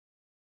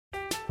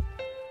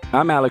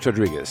I'm Alex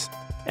Rodriguez.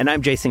 And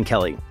I'm Jason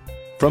Kelly.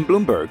 From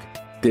Bloomberg,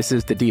 this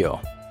is The Deal.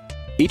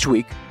 Each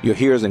week, you'll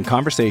hear us in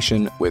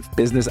conversation with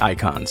business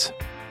icons.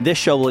 This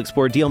show will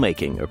explore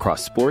deal-making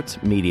across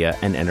sports, media,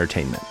 and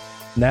entertainment.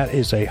 That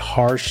is a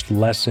harsh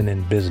lesson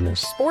in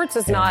business. Sports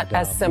is not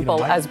as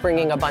simple as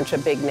bringing a bunch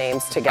of big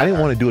names together. I didn't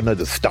want to do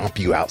another stomp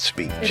you out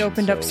speech. It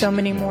opened up so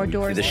many more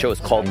doors. The show is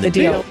called The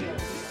Deal.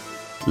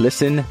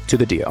 Listen to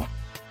The Deal.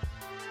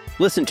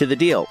 Listen to The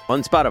Deal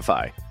on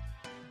Spotify.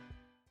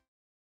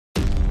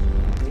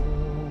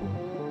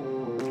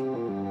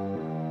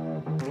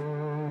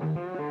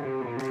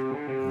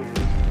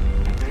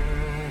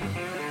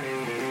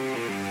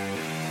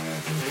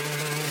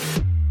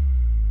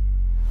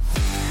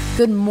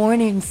 Good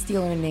morning,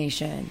 Steeler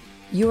Nation.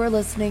 You are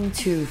listening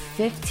to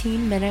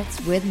 15 Minutes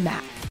with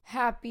Mac.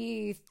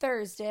 Happy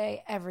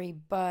Thursday,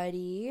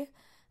 everybody.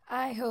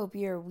 I hope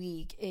your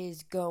week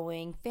is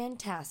going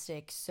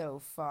fantastic so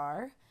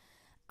far.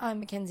 I'm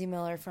Mackenzie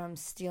Miller from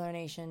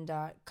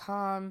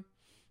SteelerNation.com,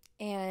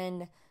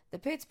 and the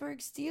Pittsburgh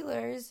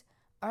Steelers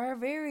are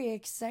very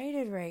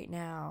excited right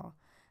now.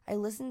 I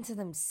listened to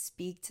them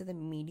speak to the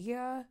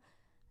media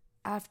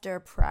after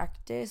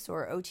practice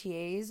or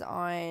OTAs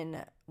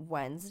on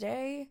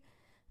Wednesday,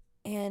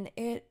 and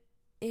it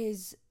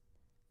is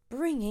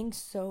bringing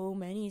so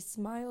many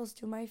smiles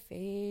to my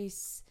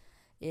face.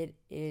 It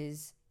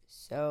is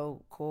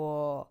so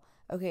cool.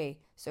 Okay,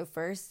 so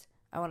first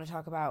I want to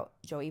talk about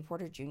Joey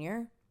Porter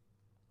Jr.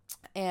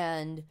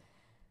 And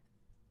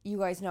you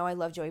guys know I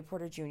love Joey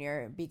Porter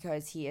Jr.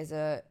 because he is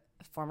a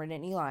former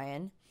Nittany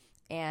Lion,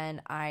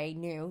 and I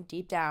knew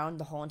deep down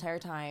the whole entire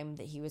time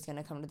that he was going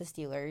to come to the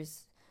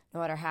Steelers. No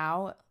matter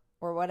how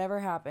or whatever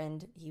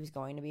happened, he was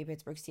going to be a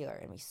Pittsburgh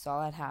Steeler, and we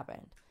saw that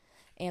happen.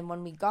 And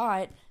when we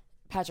got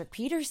Patrick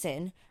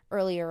Peterson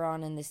earlier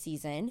on in the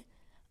season,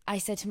 I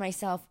said to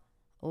myself,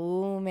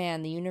 oh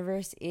man, the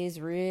universe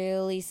is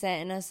really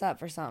setting us up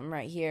for something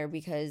right here,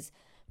 because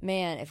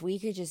man, if we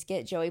could just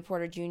get Joey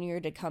Porter Jr.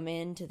 to come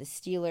in to the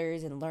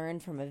Steelers and learn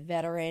from a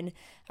veteran,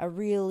 a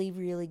really,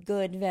 really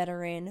good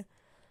veteran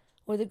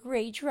with a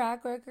great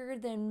track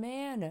record, then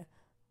man,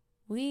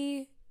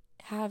 we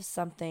have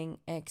something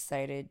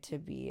excited to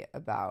be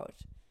about.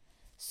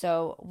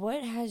 So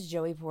what has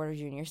Joey Porter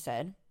Jr.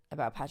 said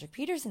about Patrick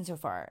Peterson so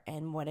far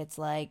and what it's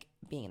like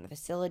being in the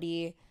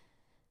facility?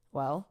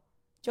 Well,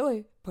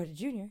 Joey Porter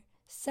Jr.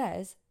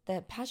 says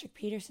that Patrick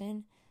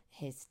Peterson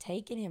has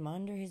taken him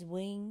under his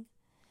wing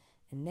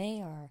and they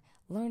are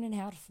learning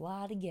how to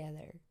fly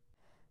together.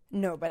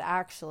 No, but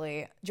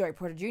actually, Joey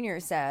Porter Jr.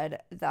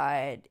 said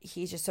that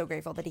he's just so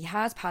grateful that he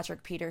has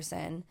Patrick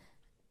Peterson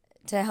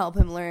to help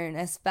him learn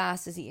as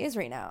fast as he is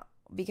right now,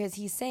 because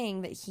he's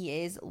saying that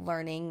he is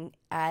learning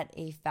at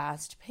a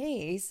fast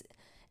pace,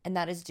 and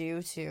that is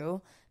due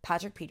to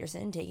Patrick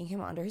Peterson taking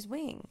him under his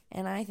wing.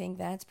 And I think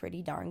that's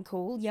pretty darn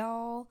cool,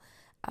 y'all.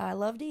 I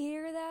love to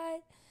hear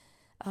that.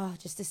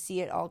 Just to see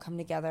it all come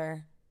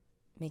together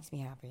makes me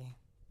happy.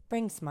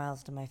 Brings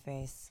smiles to my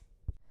face.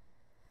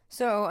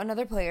 So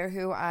another player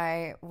who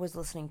I was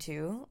listening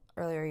to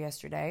earlier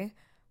yesterday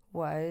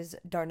was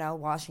Darnell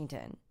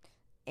Washington.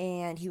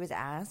 And he was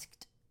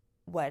asked,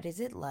 what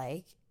is it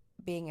like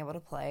being able to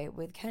play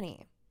with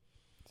Kenny?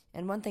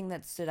 And one thing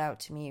that stood out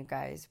to me, you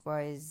guys,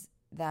 was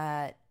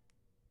that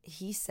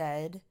he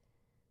said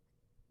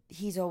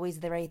he's always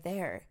right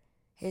there.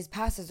 His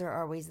passes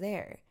are always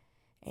there.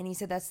 And he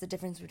said that's the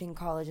difference between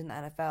college and the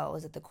NFL,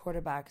 is that the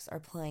quarterbacks are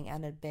playing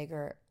at a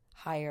bigger,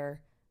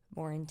 higher,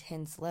 more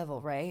intense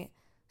level, right?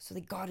 So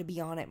they got to be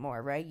on it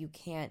more, right? You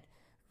can't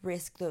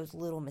risk those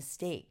little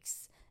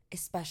mistakes,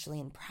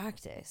 especially in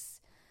practice.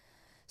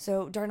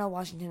 So Darnell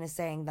Washington is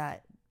saying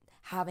that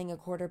having a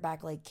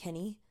quarterback like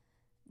Kenny,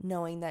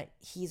 knowing that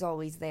he's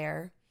always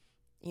there,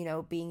 you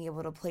know, being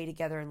able to play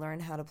together and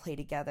learn how to play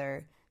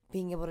together,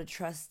 being able to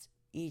trust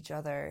each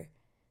other,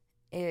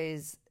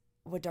 is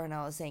what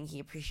Darnell is saying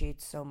he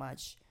appreciates so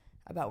much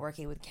about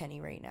working with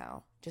Kenny right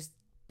now. Just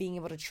being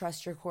able to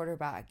trust your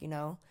quarterback, you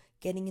know,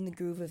 getting in the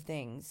groove of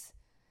things.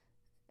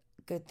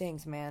 Good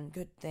things, man.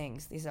 Good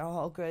things. These are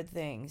all good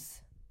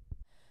things.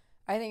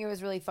 I think it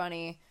was really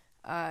funny.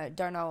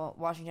 Darnell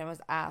Washington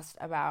was asked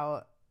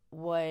about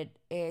what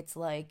it's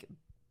like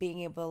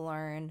being able to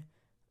learn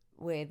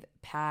with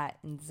Pat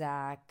and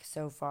Zach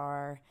so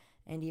far,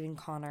 and even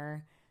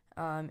Connor.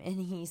 And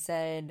he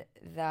said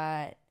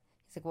that,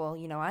 he's like, well,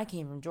 you know, I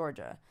came from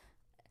Georgia.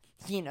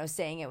 You know,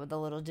 saying it with a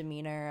little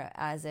demeanor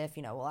as if,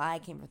 you know, well, I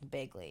came from the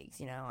big leagues.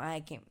 You know, I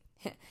came.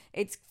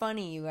 It's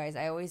funny, you guys.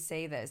 I always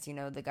say this, you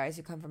know, the guys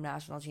who come from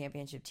national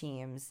championship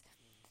teams,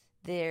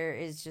 there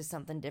is just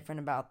something different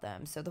about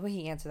them. So the way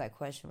he answered that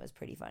question was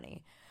pretty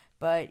funny.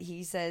 But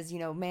he says, you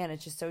know, man,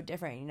 it's just so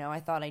different. You know, I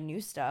thought I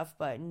knew stuff,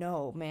 but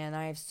no, man,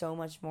 I have so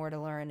much more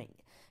to learn,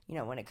 you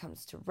know, when it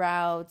comes to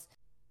routes,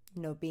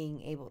 you know,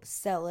 being able to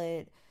sell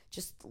it,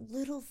 just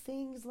little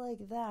things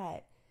like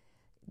that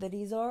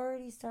he's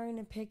already starting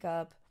to pick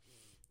up,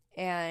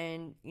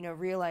 and, you know,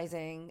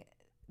 realizing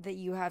that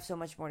you have so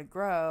much more to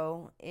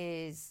grow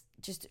is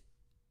just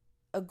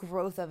a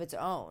growth of its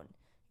own.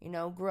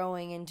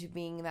 growing into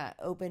being that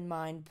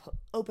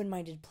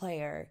open-minded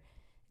player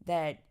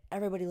that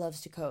everybody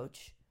loves to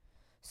coach.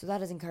 So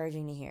that is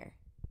encouraging to hear.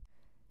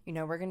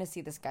 We're going to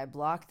see this guy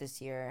block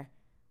this year.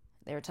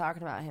 They were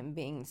talking about him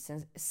being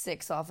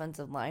 6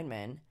 offensive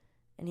linemen,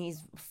 and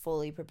he's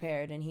fully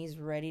prepared, and he's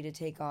ready to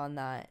take on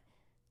that.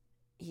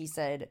 He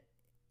said,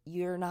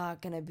 you're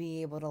not going to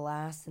be able to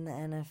last in the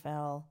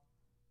NFL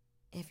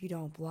if you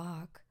don't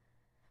block.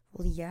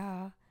 Well,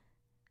 yeah.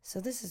 So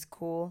this is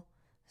cool.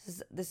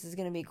 This is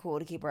going to be cool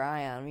to keep our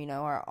eye on.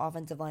 Our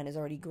offensive line is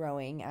already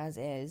growing as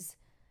is.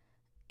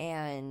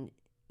 And,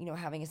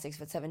 having a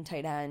 6'7"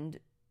 tight end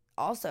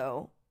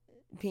also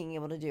being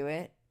able to do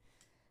it.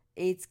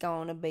 It's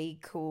going to be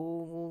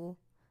cool.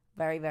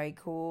 Very, very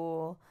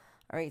cool.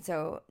 All right,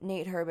 so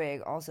Nate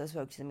Herbig also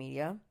spoke to the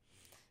media.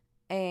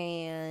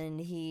 And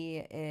he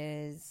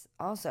is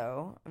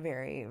also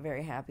very,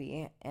 very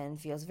happy and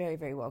feels very,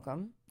 very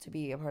welcome to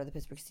be a part of the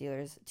Pittsburgh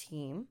Steelers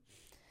team.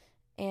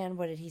 And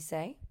what did he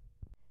say?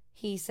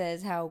 He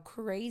says how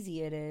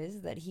crazy it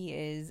is that he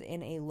is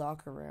in a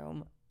locker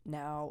room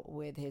now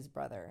with his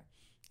brother.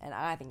 And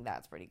I think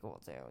that's pretty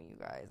cool too, you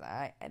guys.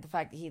 The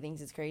fact that he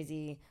thinks it's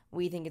crazy,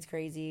 we think it's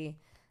crazy.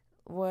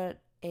 What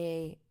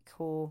a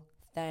cool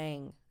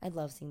thing. I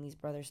love seeing these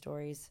brother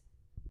stories.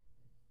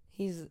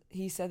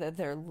 He said that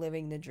they're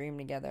living the dream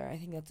together. I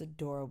think that's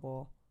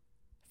adorable.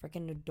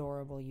 Freaking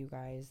adorable, you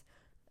guys.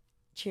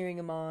 Cheering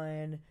him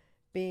on,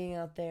 being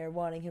out there,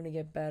 wanting him to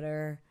get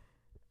better.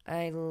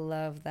 I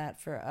love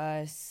that for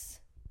us.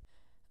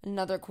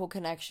 Another cool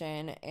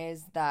connection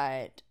is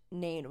that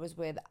Nate was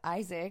with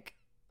Isaac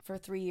for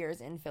 3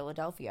 years in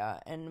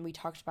Philadelphia. And we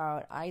talked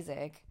about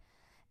Isaac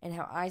and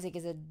how Isaac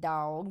is a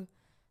dog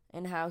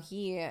and how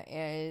he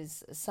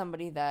is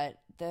somebody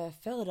that the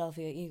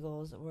Philadelphia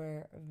Eagles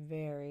were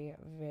very,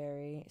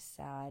 very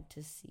sad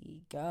to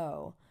see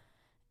go.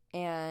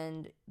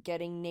 And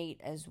getting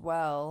Nate as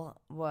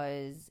well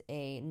was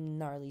a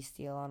gnarly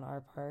steal on our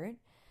part.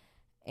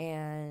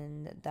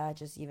 And that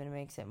just even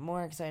makes it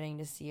more exciting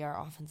to see our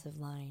offensive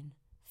line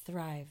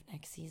thrive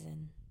next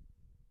season.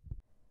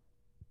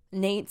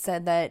 Nate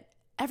said that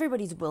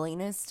everybody's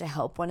willingness to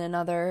help one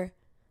another,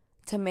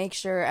 to make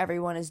sure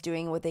everyone is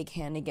doing what they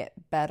can to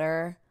get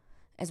better,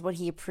 is what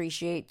he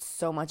appreciates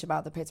so much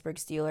about the Pittsburgh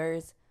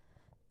Steelers.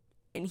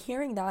 And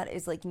hearing that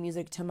is like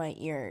music to my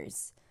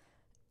ears.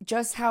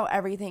 Just how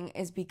everything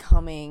is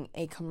becoming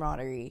a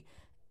camaraderie,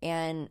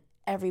 and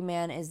every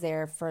man is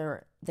there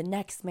for the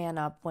next man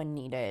up when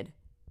needed.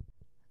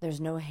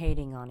 There's no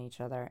hating on each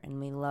other,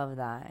 and we love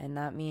that. And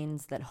that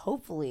means that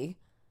hopefully,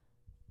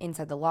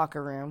 inside the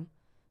locker room,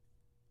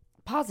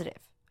 positive.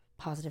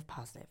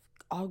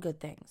 All good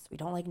things. We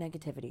don't like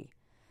negativity,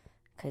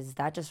 because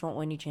that just won't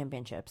win you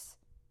championships.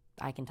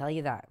 I can tell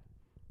you that.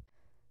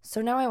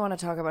 So now I want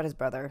to talk about his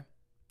brother,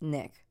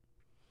 Nick.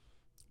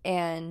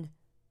 And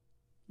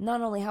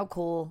not only how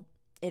cool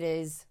it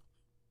is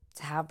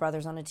to have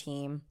brothers on a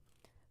team,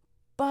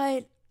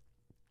 but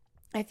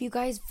if you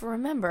guys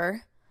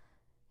remember,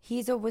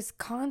 he's a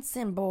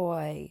Wisconsin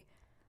boy.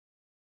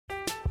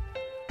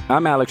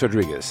 I'm Alex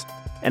Rodriguez.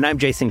 And I'm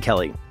Jason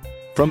Kelly.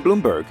 From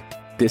Bloomberg,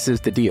 this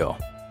is The Deal.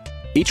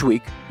 Each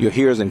week, you'll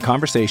hear us in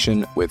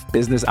conversation with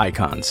business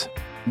icons.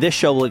 This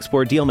show will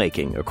explore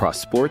deal-making across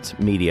sports,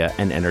 media,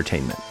 and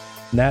entertainment.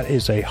 That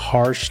is a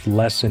harsh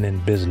lesson in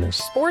business.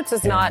 Sports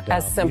is not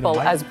as simple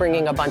as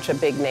bringing a bunch of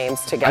big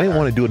names together. I didn't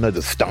want to do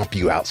another stomp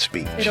you out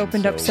speech. It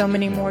opened up so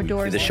many more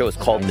doors. The show is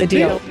called The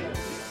Deal.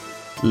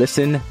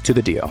 Listen to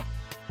The Deal.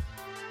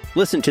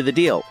 Listen to The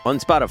Deal on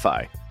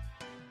Spotify.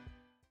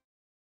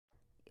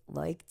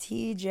 Like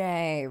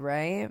TJ,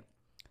 right?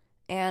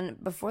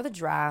 And before the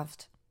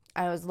draft,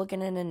 I was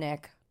looking into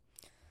Nick.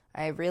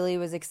 I really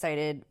was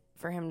excited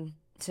for him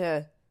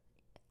to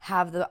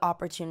have the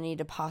opportunity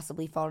to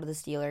possibly fall to the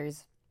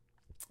Steelers.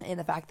 And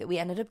the fact that we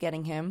ended up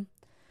getting him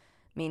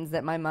means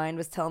that my mind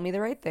was telling me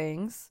the right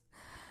things.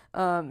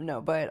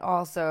 But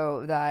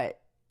also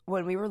that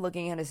when we were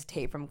looking at his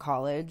tape from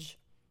college,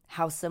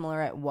 how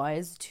similar it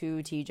was to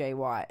TJ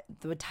Watt,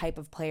 the type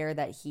of player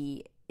that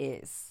he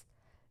is.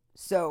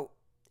 So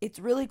it's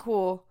really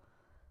cool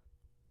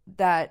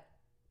that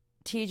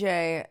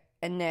TJ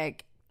and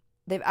Nick,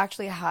 they've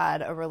actually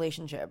had a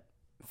relationship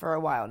for a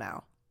while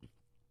now.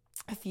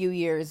 A few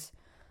years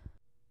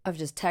of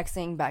just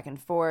texting back and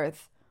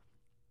forth,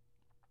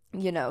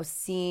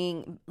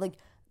 seeing, like,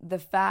 the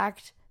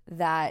fact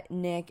that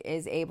Nick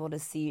is able to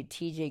see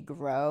TJ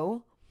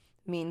grow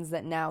means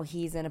that now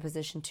he's in a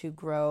position to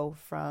grow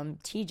from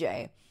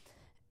TJ.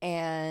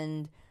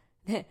 And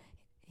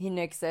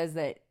Nick says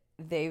that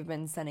they've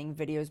been sending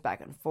videos back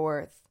and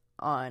forth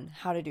on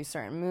how to do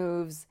certain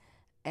moves,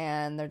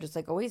 and they're just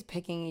like always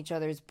picking each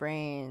other's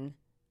brain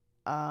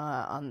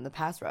on the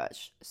pass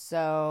rush.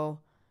 So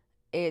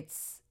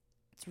it's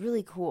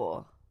really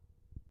cool,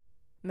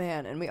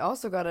 man. And we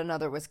also got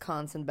another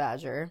Wisconsin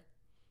Badger,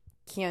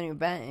 Keanu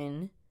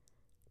Benton,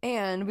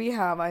 and we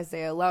have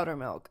Isaiah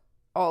Loudermilk.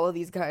 All of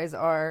these guys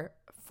are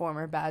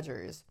former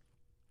Badgers,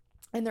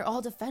 and they're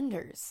all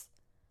defenders.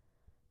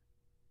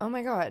 Oh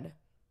my God,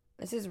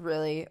 this is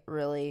really,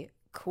 really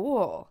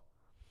cool.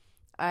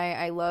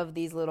 I love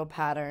these little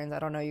patterns. I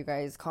don't know, you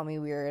guys call me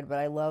weird, but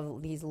I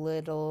love these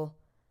little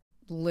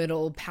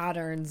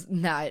patterns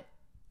that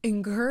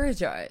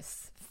encourage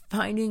us,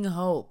 finding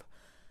hope.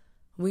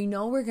 We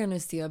know we're going to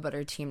see a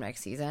better team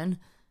next season,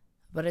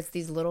 but it's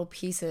these little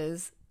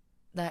pieces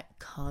that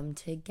come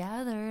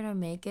together to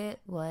make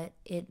it what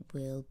it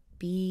will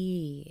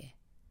be.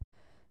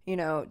 You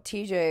know,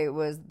 TJ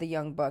was the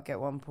young buck at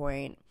one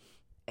point,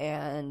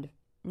 and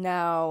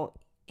now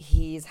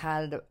he's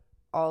had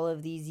all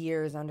of these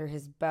years under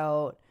his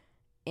belt,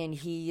 and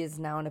he is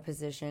now in a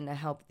position to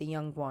help the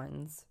young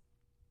ones,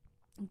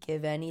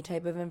 give any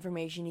type of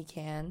information he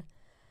can.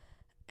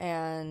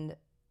 And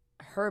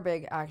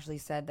Herbig actually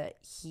said that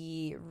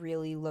he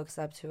really looks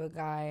up to a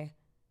guy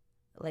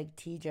like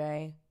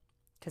TJ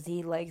because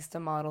he likes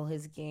to model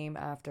his game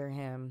after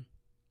him.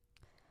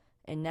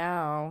 And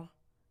now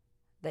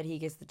that he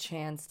gets the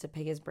chance to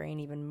pick his brain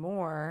even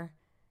more,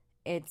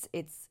 it's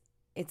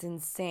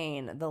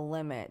insane, the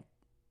limit.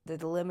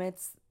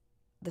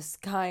 The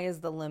sky is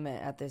the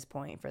limit at this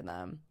point for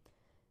them.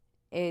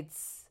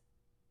 It's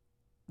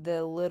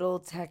the little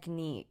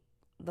technique,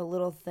 the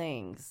little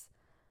things,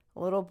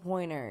 little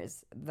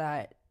pointers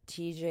that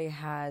TJ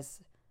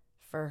has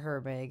for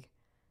Herbig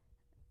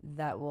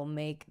that will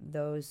make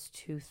those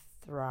two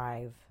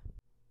thrive.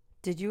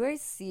 Did you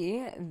guys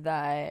see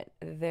that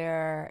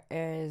there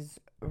is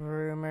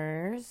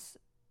rumors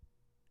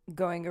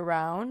going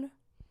around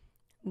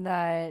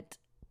that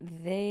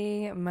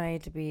they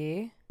might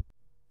be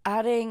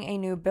adding a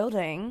new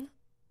building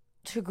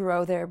to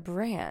grow their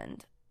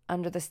brand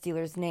under the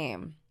Steelers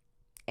name?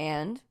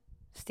 And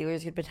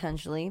Steelers could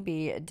potentially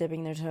be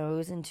dipping their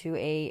toes into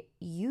a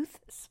youth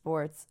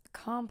sports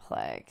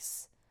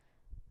complex.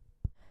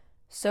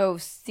 So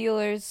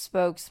Steelers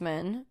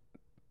spokesman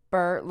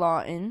Bert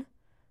Lawton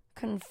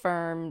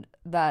confirmed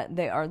that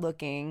they are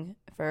looking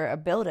for a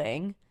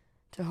building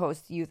to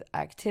host youth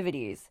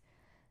activities.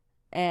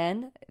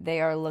 And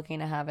they are looking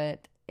to have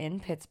it in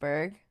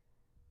Pittsburgh,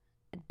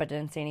 but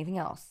didn't say anything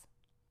else.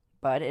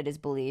 But it is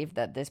believed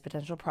that this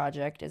potential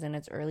project is in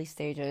its early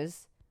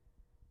stages,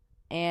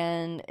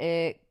 and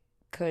it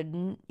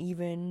couldn't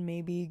even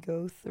maybe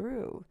go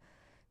through.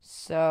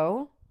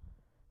 So,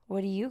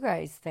 what do you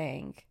guys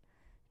think?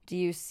 Do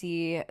you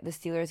see the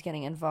Steelers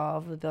getting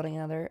involved with building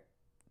another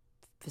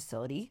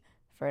facility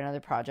for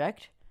another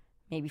project,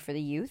 maybe for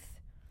the youth?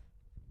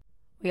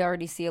 We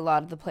already see a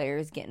lot of the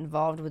players get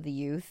involved with the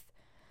youth.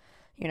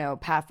 You know,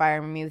 Pat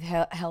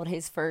Freiermuth held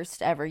his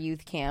first ever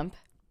youth camp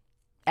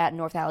at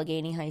North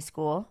Allegheny High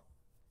School.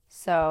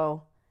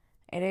 So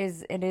it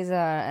is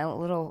a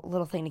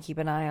little thing to keep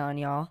an eye on,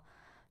 y'all.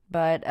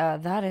 But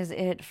that is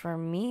it for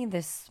me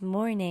this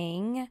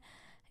morning.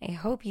 I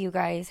hope you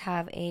guys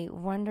have a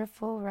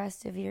wonderful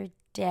rest of your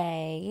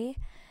day.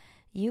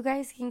 You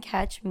guys can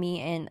catch me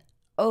and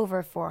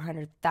over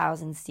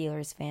 400,000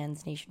 Steelers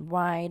fans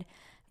nationwide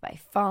by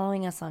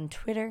following us on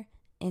Twitter,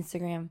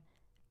 Instagram,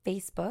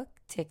 Facebook,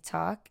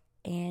 TikTok,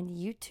 and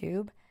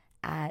YouTube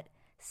at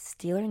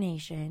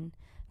SteelerNation.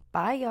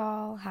 Bye,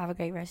 y'all. Have a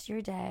great rest of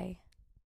your day.